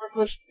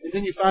worthless, and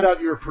then you find out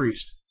you're a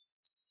priest.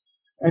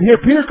 And here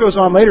Peter goes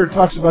on later and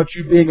talks about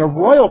you being a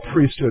royal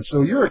priesthood.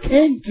 So you're a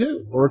king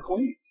too, or a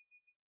queen.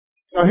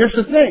 Now here's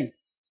the thing.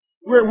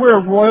 We're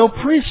a royal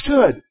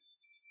priesthood.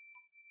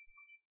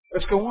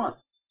 Let's go on.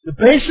 The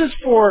basis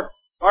for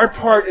our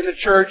part in the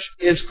church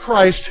is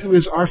Christ, who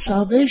is our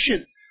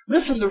salvation.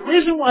 Listen, the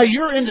reason why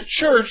you're in the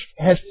church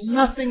has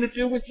nothing to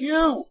do with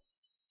you.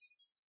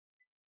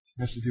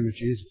 It has to do with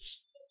Jesus.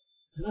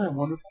 Isn't that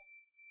wonderful?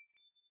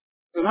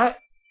 And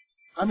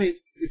I mean,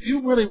 if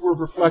you really were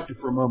reflective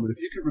for a moment,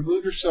 if you could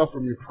remove yourself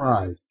from your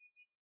pride,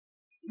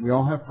 we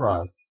all have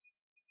pride,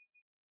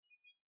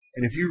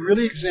 and if you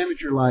really examined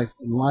your life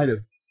in light of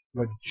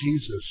what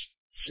Jesus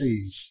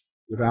sees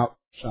without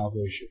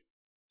salvation,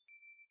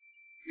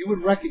 you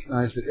would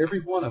recognize that every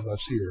one of us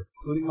here,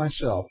 including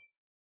myself,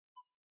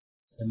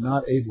 are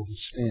not able to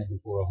stand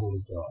before a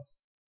holy God.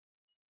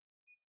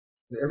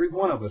 That every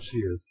one of us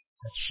here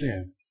have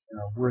sinned and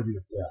are worthy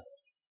of death,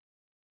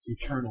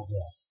 eternal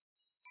death.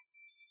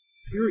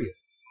 Period.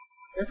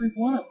 Every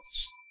one of us.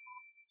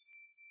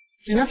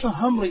 See, that's a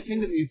humbling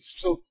thing to me.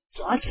 So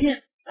I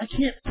can't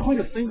point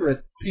a finger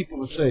at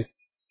people and say,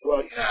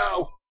 well, you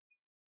know,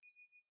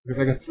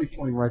 because I got 3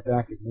 pointing right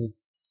back at me.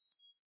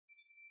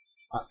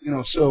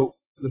 So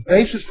the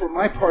basis for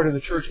my part of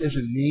the church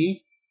isn't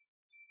me,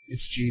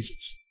 it's Jesus.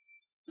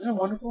 Isn't that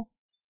wonderful?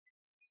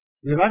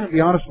 Because I'm going to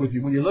be honest with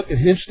you, when you look at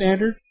His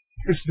standard,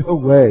 there's no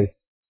way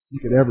you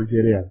could ever get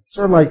in.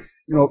 Sort of like,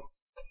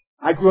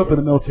 I grew up in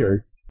the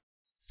military,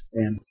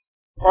 and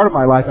part of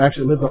my life I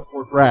actually lived up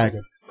Fort Bragg.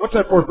 And what's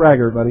that Fort Bragg,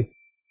 everybody?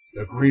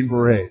 The Green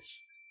Berets.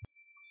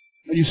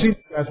 And you see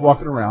guys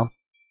walking around,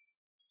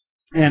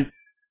 and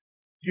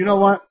you know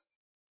what?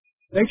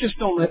 They just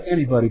don't let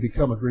anybody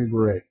become a Green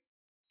Beret.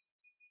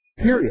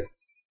 Period.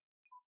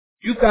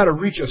 You've got to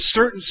reach a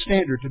certain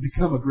standard to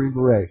become a Green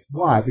Beret.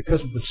 Why?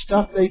 Because of the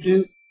stuff they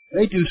do.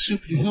 They do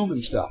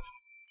superhuman stuff.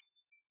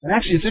 And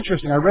actually, it's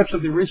interesting. I read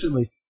something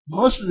recently.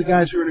 Most of the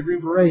guys who are in a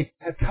Green Beret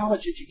have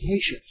college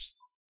educations.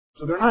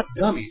 So they're not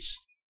dummies.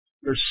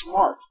 They're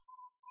smart.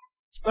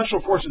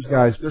 Special Forces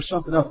guys, they're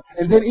something else.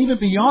 And then even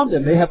beyond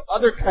them, they have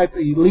other type of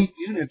elite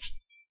units.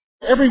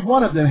 Every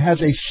one of them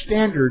has a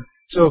standard.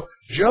 So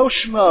Joe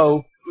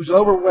Schmo, who's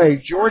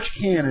overweight, George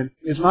Cannon,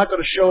 is not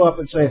going to show up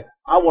and say,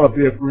 I want to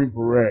be a Green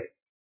Beret.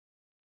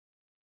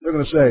 They're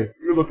going to say,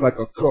 you look like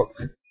a cook.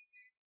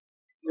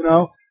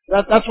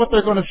 That's what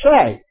they're going to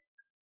say.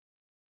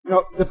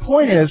 The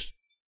point is,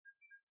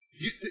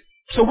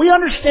 so we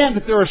understand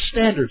that there are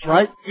standards,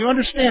 right? You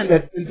understand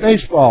that in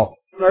baseball,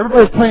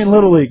 everybody's playing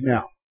Little League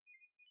now.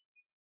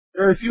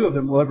 Very few of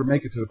them will ever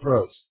make it to the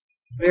pros.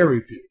 Very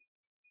few.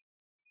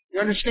 You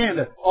understand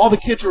that all the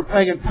kids who are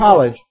playing in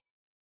college,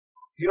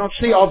 you don't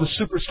see all the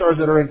superstars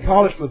that are in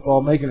college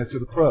football making it to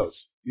the pros.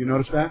 You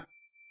notice that?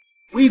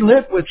 We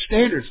live with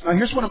standards. Now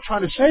here's what I'm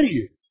trying to say to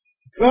you.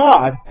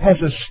 God has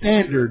a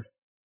standard,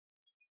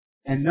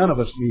 and none of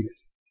us meet it.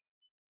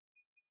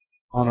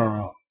 on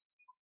our own.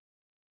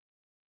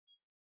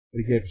 But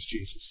He gave us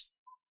Jesus.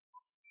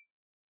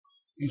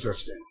 He's our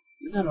standard.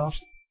 Isn't that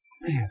awesome?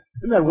 Man,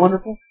 isn't that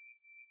wonderful?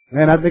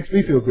 Man, that makes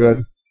me feel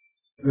good.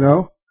 You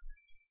know?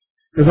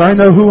 Because I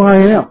know who I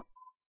am.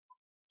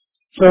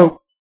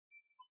 So,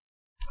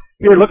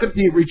 here, look at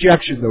the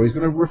rejection, though. He's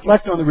going to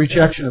reflect on the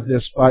rejection of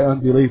this by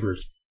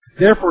unbelievers.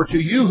 Therefore, to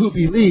you who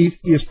believe,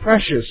 He is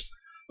precious.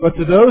 But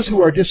to those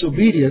who are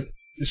disobedient,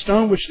 the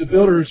stone which the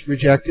builders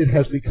rejected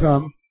has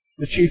become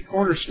the chief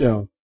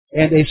cornerstone,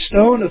 and a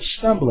stone of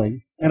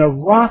stumbling, and a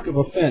rock of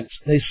offense.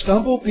 They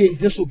stumble, being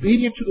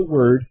disobedient to the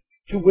word,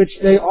 to which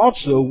they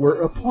also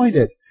were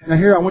appointed. Now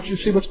here, I want you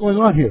to see what's going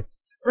on here.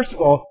 First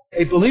of all,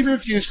 a believer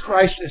views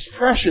Christ as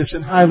precious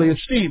and highly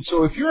esteemed.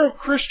 So if you're a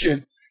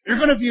Christian, you're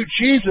going to view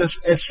Jesus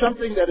as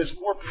something that is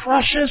more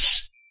precious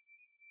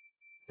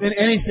than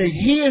anything.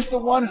 He is the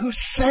one who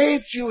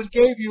saved you and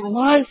gave you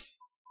life.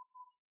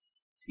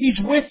 He's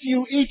with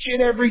you each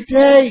and every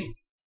day.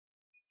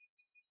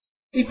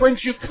 He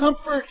brings you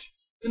comfort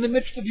in the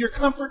midst of your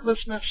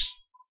comfortlessness.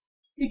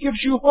 He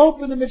gives you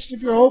hope in the midst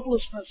of your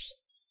hopelessness.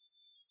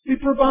 He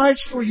provides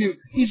for you.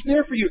 He's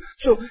there for you.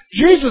 So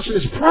Jesus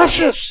is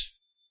precious.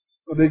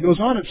 But then he goes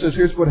on and says,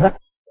 here's what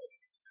happens.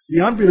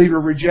 The unbeliever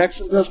rejects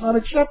and does not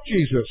accept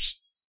Jesus.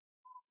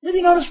 Have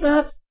you noticed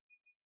that?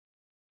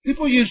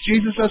 People use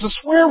Jesus as a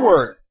swear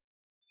word.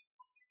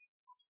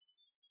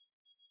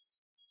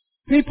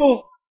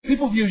 People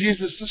view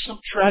Jesus as some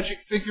tragic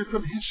figure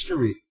from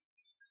history.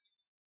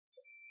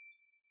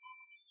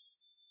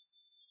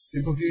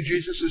 People view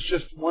Jesus as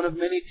just one of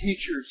many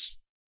teachers.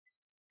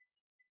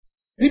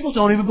 People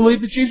don't even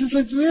believe that Jesus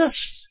exists.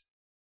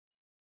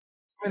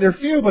 I mean, there are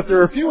few, but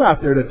there are a few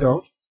out there that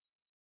don't.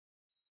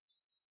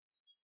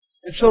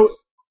 And so,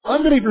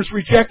 unbelievers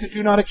reject and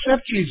do not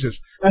accept Jesus.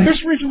 Now,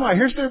 here's the reason why.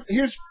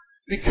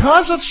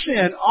 Because of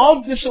sin,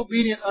 all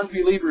disobedient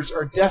unbelievers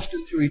are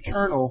destined to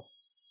eternal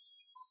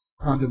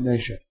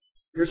condemnation.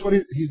 Here's what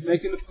he's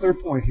making a clear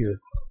point here.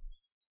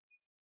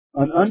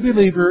 An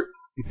unbeliever,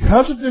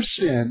 because of their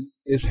sin,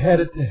 is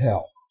headed to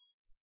hell.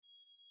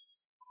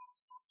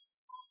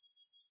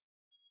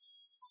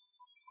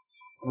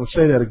 I'm going to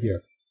say that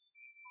again.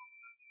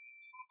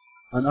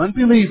 An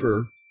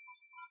unbeliever,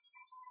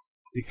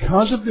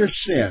 because of their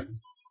sin,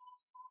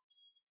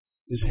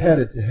 is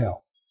headed to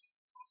hell.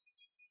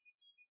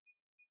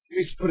 Let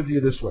me put it to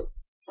you this way.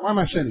 Why am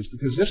I saying this?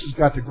 Because this has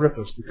got to grip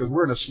us, because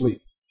we're in a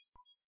sleep.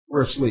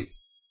 We're asleep.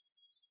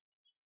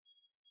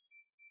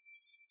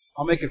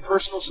 I'll make it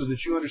personal so that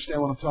you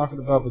understand what I'm talking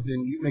about, but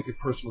then you make it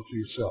personal to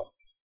yourself.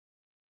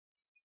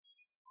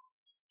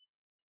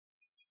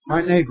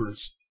 My neighbors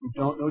who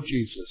don't know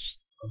Jesus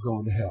are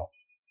going to hell.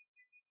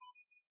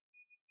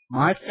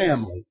 My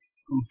family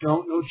who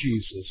don't know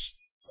Jesus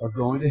are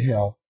going to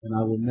hell, and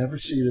I will never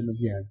see them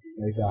again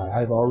when they die.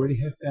 I've already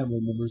had family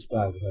members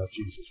die without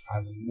Jesus. I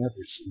will never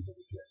see them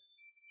again.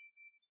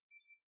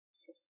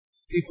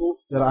 People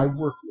that I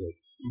work with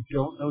who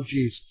don't know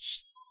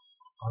Jesus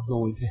are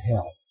going to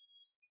hell.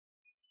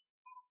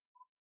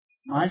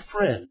 My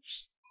friends,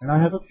 and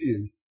I have a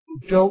few,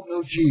 who don't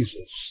know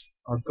Jesus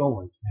are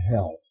going to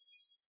hell.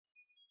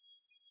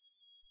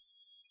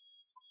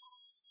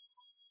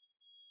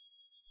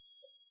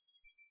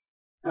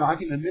 Now, I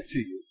can admit to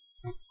you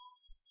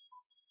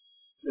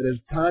that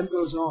as time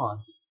goes on,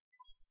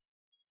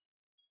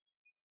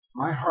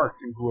 my heart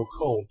can grow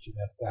cold to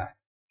that fact.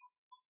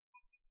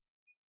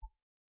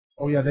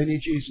 Oh yeah, they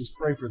need Jesus.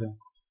 Pray for them.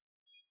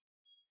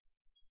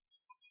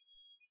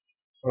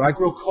 But I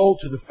grow cold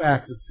to the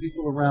fact that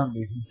people around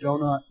me who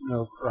do not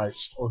know Christ,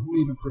 or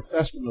who even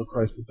profess to know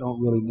Christ but don't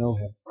really know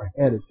Him, are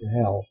headed to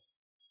hell.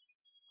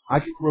 I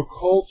can grow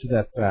cold to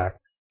that fact,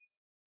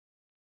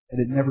 and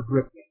it never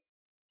gripped me.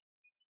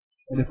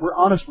 And if we're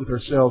honest with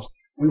ourselves,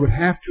 we would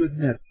have to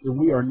admit that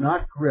we are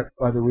not gripped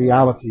by the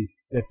reality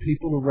that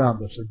people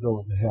around us are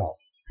going to hell.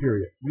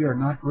 Period. We are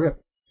not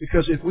gripped.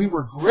 Because if we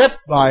were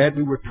gripped by it,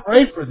 we would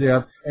pray for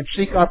them and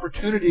seek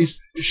opportunities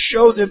to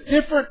show them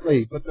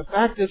differently. But the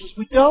fact is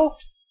we don't.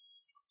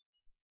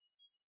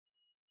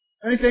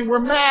 Anything, we're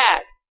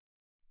mad.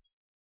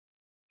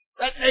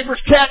 That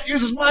neighbor's cat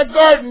uses my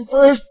garden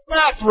for his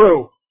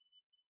bathroom.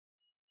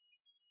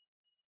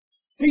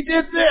 He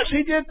did this,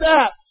 he did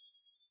that.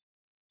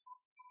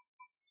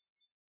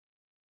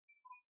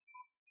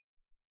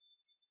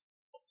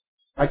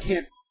 I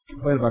can't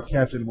complain about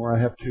cats anymore.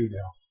 I have 2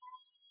 now.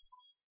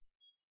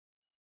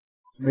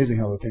 It's amazing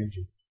how they change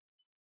you.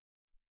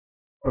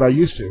 But I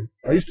used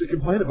to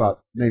complain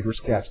about neighbors'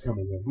 cats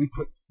coming in. We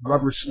put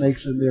rubber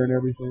snakes in there and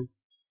everything,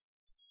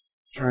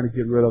 trying to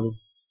get rid of them.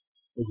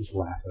 They just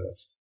laugh at us.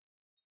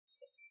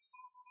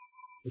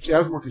 But see, I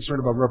was more concerned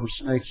about rubber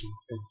snakes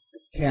and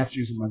cats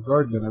using my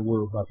garden than I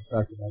were about the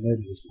fact that my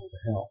neighbor was going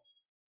to hell.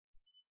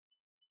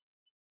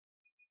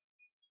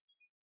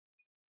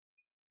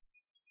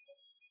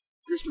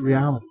 Here's the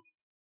reality.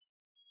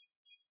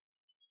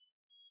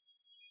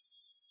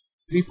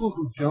 People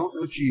who don't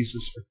know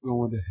Jesus are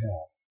going to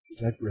hell.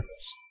 Does that grip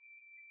us?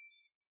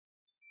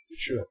 It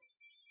should.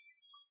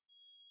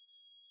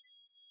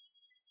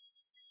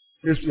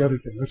 Here's the other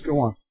thing. Let's go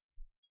on.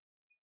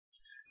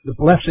 the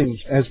blessings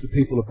as the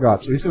people of God.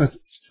 So we're going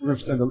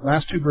to spend the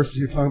last two verses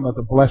here talking about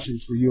the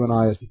blessings for you and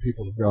I as the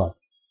people of God.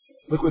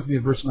 Look with me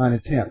at verse 9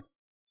 and 10.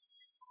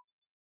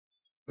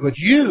 But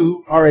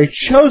you are a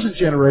chosen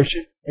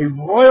generation, a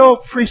royal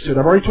priesthood.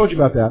 I've already told you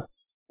about that.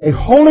 A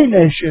holy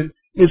nation,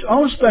 His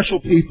own special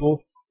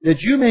people,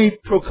 that you may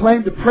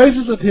proclaim the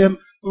praises of Him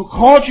who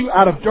called you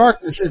out of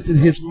darkness into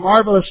His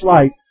marvelous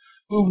light,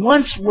 who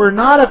once were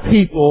not a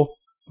people,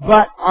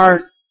 but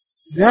are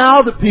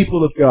now the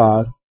people of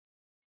God,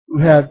 who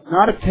have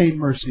not obtained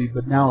mercy,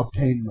 but now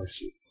obtain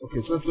mercy.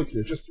 Okay, so let's look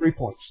here. Just 3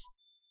 points.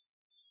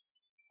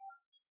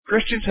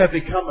 Christians have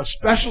become a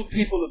special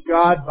people of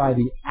God by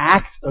the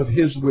act of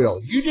His will.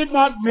 You did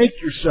not make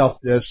yourself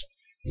this.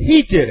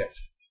 He did it.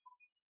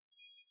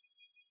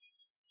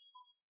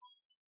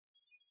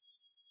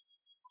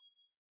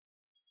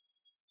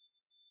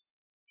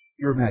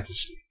 Your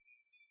Majesty.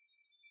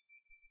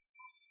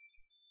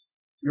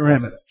 Your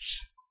Eminence.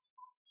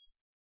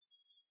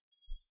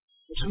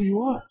 That's who you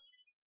are.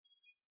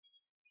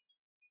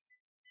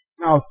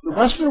 Now, the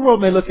rest of the world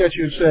may look at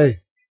you and say,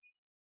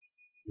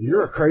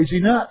 you're a crazy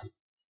nut.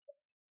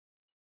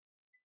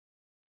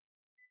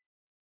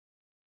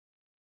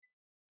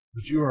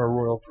 But you are a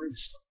royal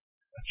priest,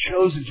 a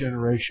chosen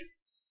generation.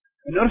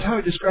 And notice how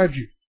He described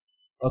you.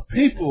 A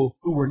people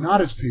who were not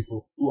His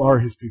people, who are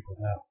His people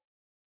now.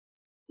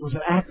 It was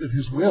an act of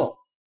His will.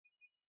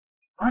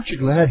 Aren't you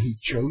glad He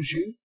chose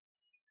you?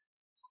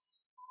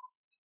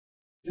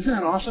 Isn't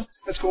that awesome?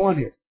 Let's go on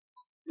here.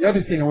 The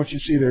other thing I want you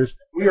to see there is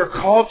we are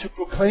called to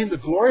proclaim the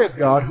glory of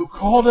God who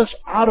called us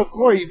out of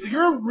glory.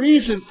 Your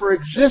reason for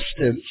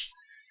existence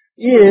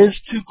is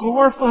to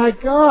glorify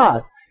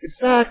God. In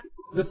fact,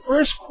 the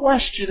first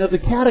question of the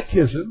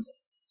Catechism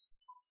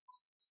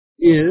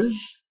is,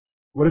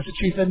 what is the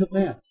chief end of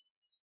man?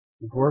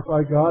 To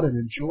glorify God and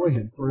enjoy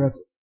Him forever.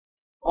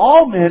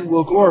 All men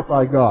will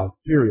glorify God,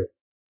 period.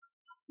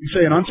 You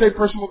say an unsaved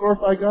person will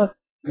glorify God?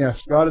 Yes,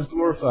 God is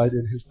glorified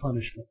in His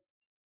punishment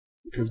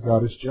because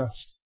God is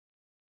just.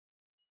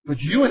 But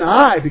you and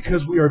I,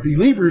 because we are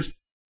believers,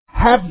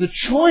 have the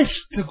choice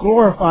to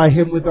glorify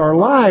Him with our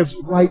lives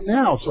right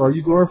now. So are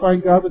you glorifying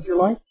God with your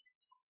life?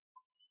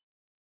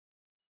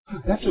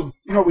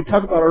 We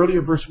talked about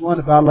earlier, verse 1,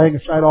 about laying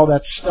aside all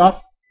that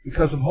stuff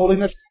because of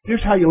holiness.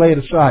 Here's how you lay it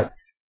aside.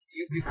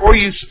 Before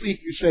you speak,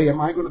 you say, am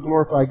I going to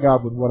glorify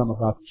God with what I'm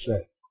about to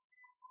say?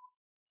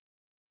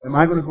 Am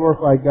I going to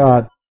glorify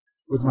God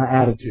with my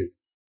attitude?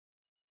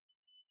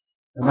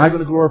 Am I going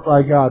to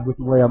glorify God with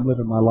the way I'm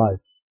living my life?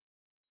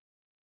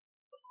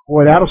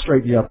 Boy, that'll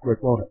straighten you up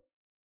quick, won't it?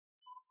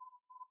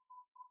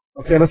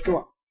 Okay, let's go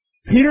on.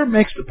 Peter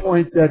makes the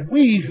point that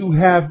we who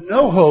have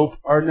no hope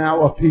are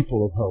now a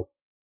people of hope.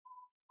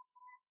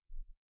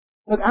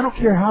 Look, I don't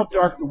care how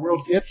dark the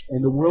world gets,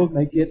 and the world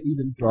may get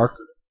even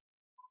darker.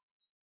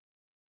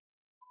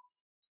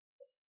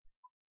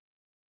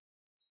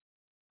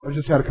 I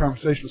just had a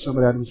conversation with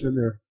somebody that was in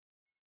their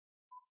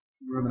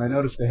room, and I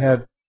noticed they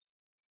had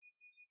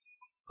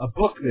a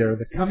book there,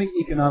 The Coming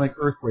Economic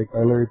Earthquake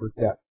by Larry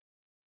Burkett.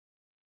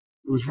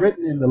 It was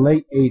written in the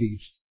late 80s,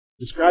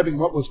 describing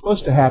what was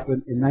supposed to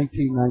happen in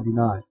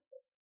 1999.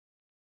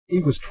 He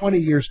was 20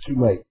 years too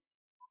late.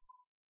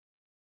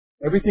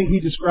 Everything he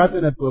described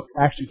in that book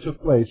actually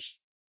took place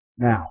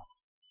now.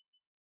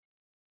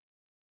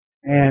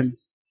 And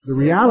the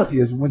reality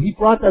is, when he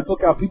brought that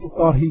book out, people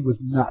thought he was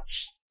nuts.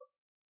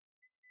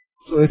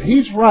 So if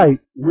he's right,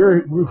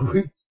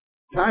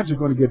 times are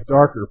going to get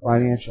darker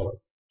financially.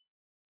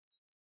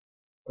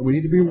 And we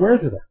need to be aware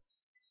of that.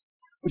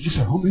 But you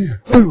say, oh man,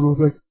 I don't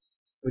know.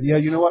 But yeah,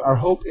 you know what? Our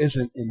hope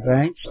isn't in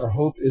banks. Our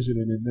hope isn't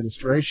in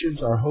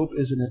administrations. Our hope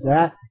isn't in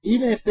that.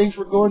 Even if things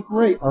were going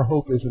great, our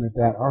hope isn't in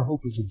that. Our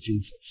hope is in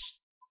Jesus.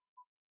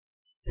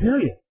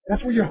 Period.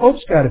 That's where your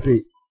hope's got to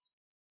be.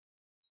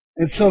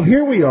 And so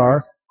here we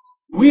are.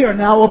 We are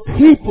now a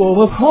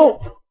people of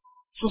hope.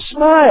 So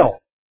smile.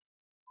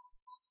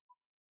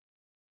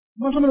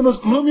 Some of the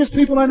most gloomiest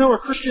people I know are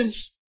Christians.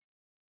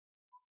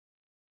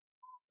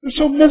 They're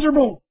so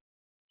miserable.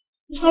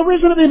 There's no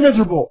reason to be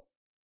miserable.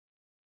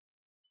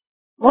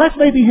 Life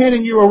may be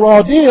handing you a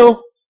raw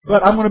deal,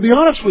 but I'm going to be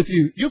honest with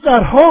you. You've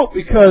got hope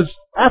because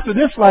after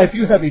this life,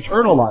 you have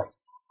eternal life.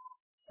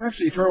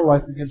 Actually, eternal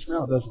life begins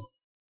now, doesn't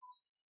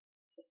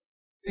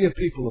it? Be a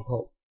people of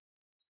hope.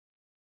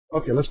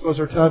 Okay, let's close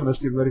our time and let's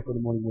get ready for the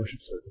morning worship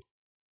service.